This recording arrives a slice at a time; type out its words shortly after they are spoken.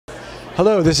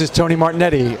Hello, this is Tony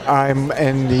Martignetti. I'm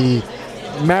in the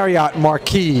Marriott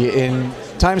Marquis in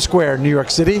Times Square, New York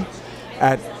City,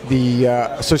 at the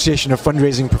Association of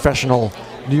Fundraising Professional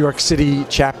New York City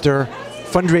Chapter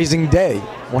Fundraising Day,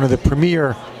 one of the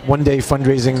premier one-day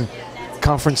fundraising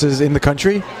conferences in the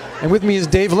country. And with me is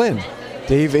Dave Linn.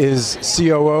 Dave is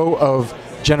COO of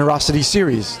Generosity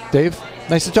Series. Dave,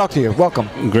 nice to talk to you. Welcome.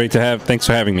 Great to have. Thanks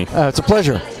for having me. It's a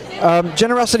pleasure.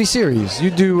 Generosity Series. You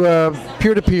do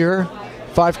peer-to-peer,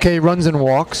 5K runs and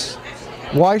walks.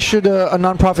 Why should a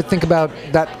nonprofit think about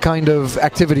that kind of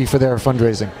activity for their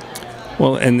fundraising?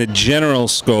 Well, in the general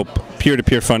scope,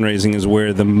 peer-to-peer fundraising is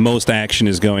where the most action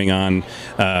is going on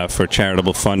for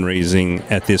charitable fundraising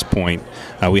at this point.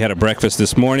 We had a breakfast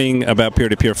this morning about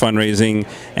peer-to-peer fundraising,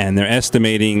 and they're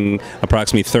estimating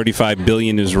approximately $35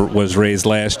 billion was raised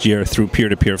last year through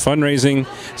peer-to-peer fundraising.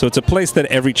 So it's a place that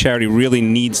every charity really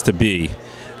needs to be.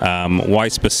 Why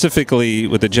specifically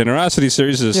with the Generosity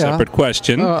Series is a separate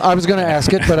question. I was going to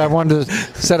ask it, but I wanted to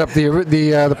set up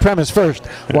the premise first.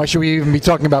 Why should we even be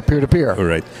talking about peer-to-peer?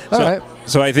 Right. All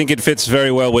So I think it fits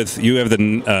very well with, you have the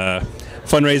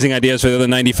fundraising ideas for the other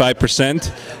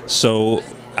 95%. So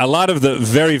a lot of the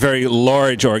very, very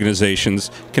large organizations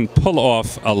can pull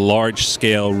off a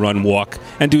large-scale run walk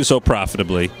and do so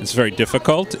profitably. It's very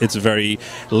difficult. It's very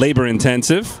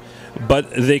labor-intensive.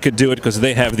 But they could do it because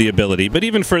they have the ability. But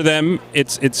even for them,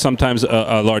 it's sometimes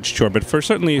a large chore. But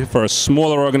certainly for a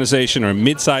smaller organization or a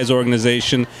mid-sized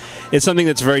organization, it's something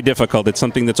that's very difficult. It's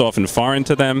something that's often foreign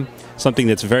to them, something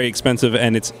that's very expensive,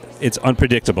 and it's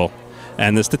unpredictable.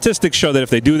 And the statistics show that if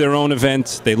they do their own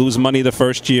event, they lose money the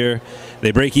first year,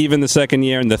 they break even the second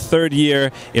year, and the third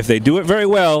year, if they do it very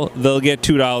well, they'll get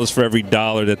 $2 for every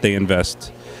dollar that they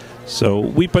invest. So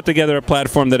we put together a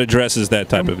platform that addresses that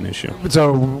type of an issue.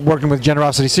 So working with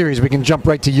Generosity Series, we can jump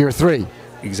right to year 3.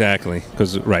 Exactly,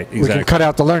 We can cut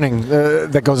out the learning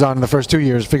that goes on in the first 2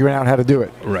 years, figuring out how to do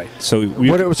it. Right. So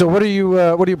what are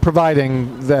you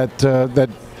providing that that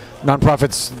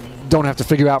nonprofits don't have to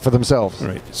figure out for themselves?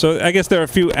 Right. So I guess there are a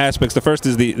few aspects. The first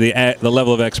is the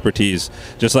level of expertise.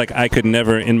 Just like I could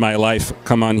never in my life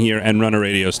come on here and run a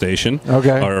radio station,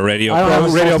 or a radio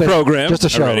program, just a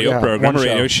show,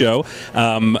 radio show.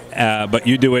 But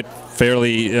you do it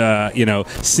fairly,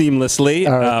 seamlessly.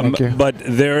 Thank you. But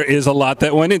there is a lot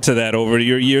that went into that over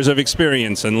your years of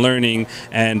experience and learning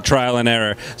and trial and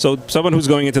error. So someone who's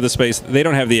going into the space, they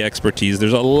don't have the expertise.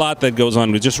 There's a lot that goes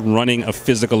on with just running a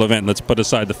physical event. Let's put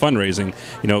aside the fundraising.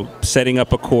 Setting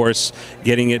up a course,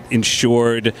 getting it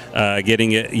insured,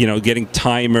 getting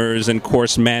timers and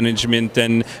course management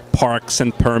and parks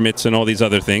and permits and all these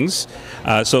other things.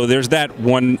 So there's that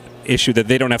one issue that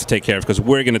they don't have to take care of because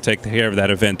we're going to take care of that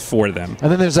event for them.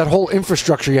 And then there's that whole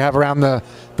infrastructure you have around the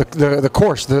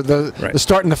course, the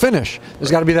start and the finish. There's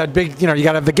got to be that big, you got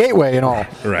to have the gateway and all.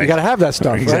 Right. You got to have that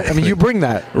stuff, exactly. Right? I mean, you bring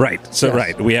that. Right. So,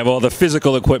 yes. We have all the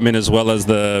physical equipment as well as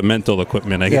the mental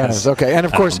equipment, I guess. Yes, okay. And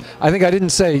of course, I think I didn't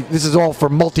say this is all for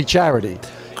multi-charity.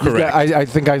 Correct. I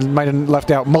think I might have left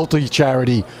out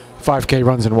multi-charity 5K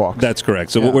runs and walks. That's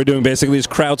correct. So what we're doing basically is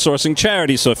crowdsourcing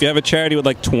charities. So if you have a charity with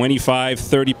like 25,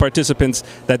 30 participants,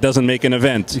 that doesn't make an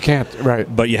event. You can't, right.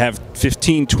 But you have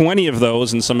 15, 20 of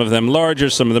those, and some of them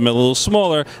larger, some of them a little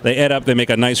smaller. They add up, they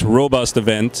make a nice, robust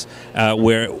event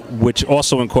which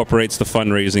also incorporates the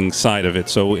fundraising side of it.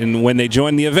 So when they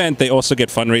join the event, they also get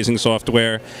fundraising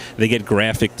software, they get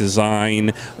graphic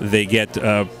design, they get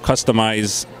a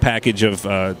customized package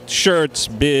of shirts,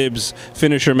 bibs,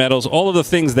 finisher medals, all of the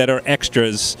things that are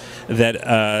extras that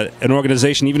an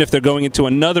organization, even if they're going into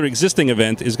another existing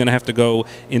event, is going to have to go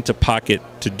into pocket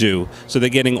to do. So they're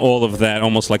getting all of that,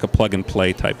 almost like a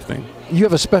plug-and-play type thing. You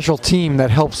have a special team that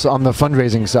helps on the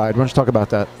fundraising side. Why don't you talk about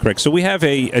that? Correct. So we have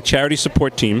a charity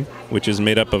support team, which is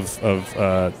made up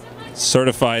of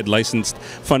certified, licensed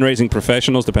fundraising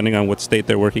professionals, depending on what state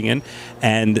they're working in.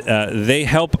 And they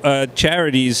help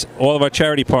charities, all of our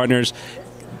charity partners,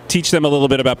 teach them a little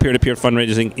bit about peer-to-peer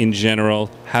fundraising in general.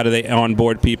 How do they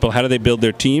onboard people? How do they build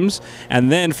their teams?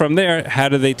 And then from there, how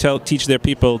do they teach their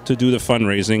people to do the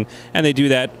fundraising? And they do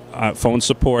that phone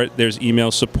support, there's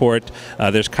email support,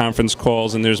 there's conference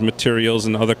calls, and there's materials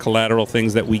and other collateral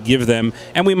things that we give them.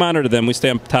 And we monitor them. We stay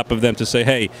on top of them to say,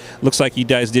 hey, looks like you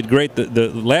guys did great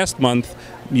the last month.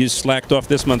 You slacked off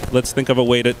this month. Let's think of a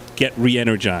way to get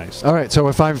re-energized. All right. So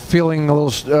if I'm feeling a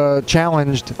little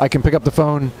challenged, I can pick up the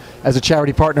phone as a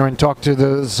charity partner and talk to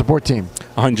the support team.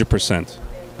 100%.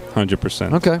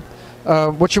 100%. Okay.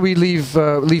 What should we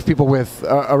leave people with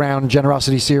around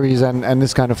Generosity Series and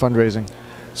this kind of fundraising?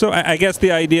 So I guess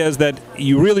the idea is that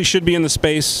you really should be in the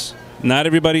space Not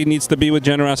everybody needs to be with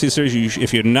Generosity Series.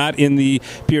 If you're not in the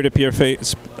peer-to-peer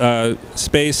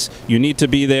space, you need to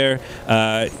be there.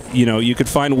 You could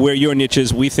find where your niche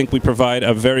is. We think we provide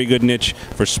a very good niche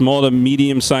for small to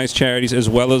medium-sized charities as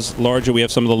well as larger. We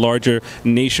have some of the larger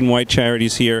nationwide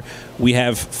charities here. We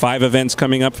have 5 events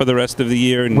coming up for the rest of the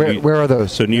year. Where are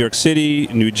those? So New York City,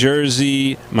 New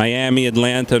Jersey, Miami,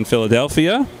 Atlanta, and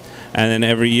Philadelphia. And then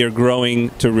every year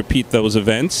growing to repeat those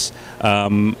events.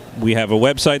 We have a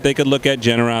website they could look at,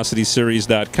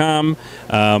 generosityseries.com,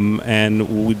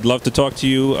 and we'd love to talk to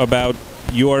you about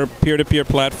your peer-to-peer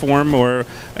platform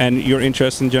and your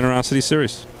interest in Generosity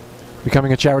Series.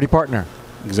 Becoming a charity partner.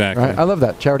 Exactly. Right? I love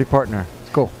that, charity partner. It's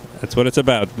cool. That's what it's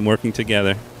about, working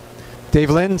together. Dave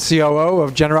Linn, COO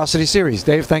of Generosity Series.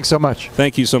 Dave, thanks so much.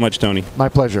 Thank you so much, Tony. My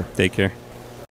pleasure. Take care.